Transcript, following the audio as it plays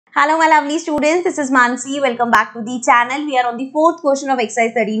Hello my lovely students, this is Mansi. Welcome back to the channel. We are on the fourth question of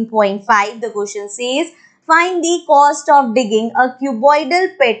exercise 13.5. The question says, find the cost of digging a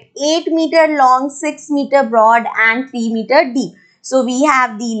cuboidal pit 8 meter long, 6 meter broad and 3 meter deep. So we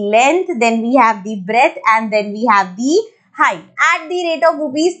have the length, then we have the breadth and then we have the height at the rate of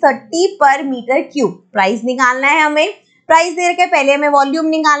 ₹30 per meter cube. Price निकालना है हमें. Price दे रखे पहले हमें volume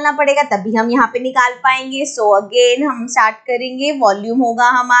निकालना पड़ेगा तभी हम यहाँ पे निकाल पाएंगे. सो अगेन हम स्टार्ट करेंगे. वॉल्यूम होगा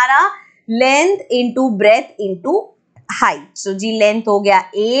हमारा length into breadth into height. सो जी लेंथ हो गया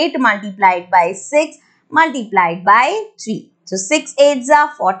 8 मल्टीप्लाइड बाय 6 मल्टीप्लाइड बाय 3. सो 6 8 जा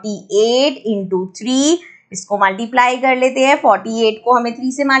 48 इंटू 3. इसको मल्टीप्लाई कर लेते हैं. 48 को हमें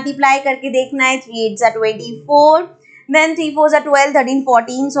 3 से मल्टीप्लाई करके देखना है. 3 8 जा 24. Then 3 4 12, 13,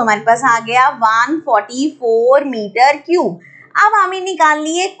 14. So हमारे पास आ गया 144 मीटर क्यूब. अब हमें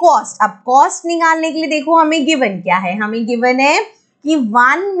निकालनी है कॉस्ट. अब कॉस्ट निकालने के लिए देखो हमें गिवन क्या है. हमें गिवन है कि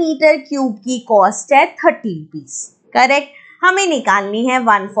 1 मीटर क्यूब की कॉस्ट है 30 रुपीज. करेक्ट. हमें निकालनी है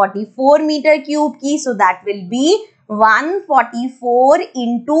 144 मीटर क्यूब की. So that will be 144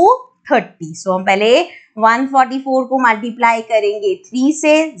 into 30. सो हम पहले 144 को मल्टीप्लाई करेंगे 3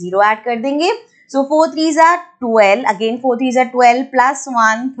 से. 0 ऐड कर देंगे. So 4 3s are 12. Again 4 3s are 12 plus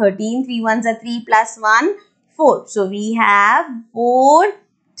 1 13. 3 1s are 3 plus 1 4. So we have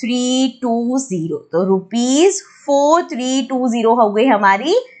 4320. तो ₹4320 हो गई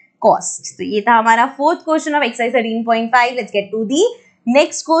हमारी कॉस्ट. तो ये था हमारा fourth question of exercise 13.5. Let's get to the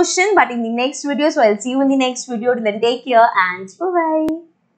next question, but in the next video. So I'll see you in the next video. Till then, take care and bye bye.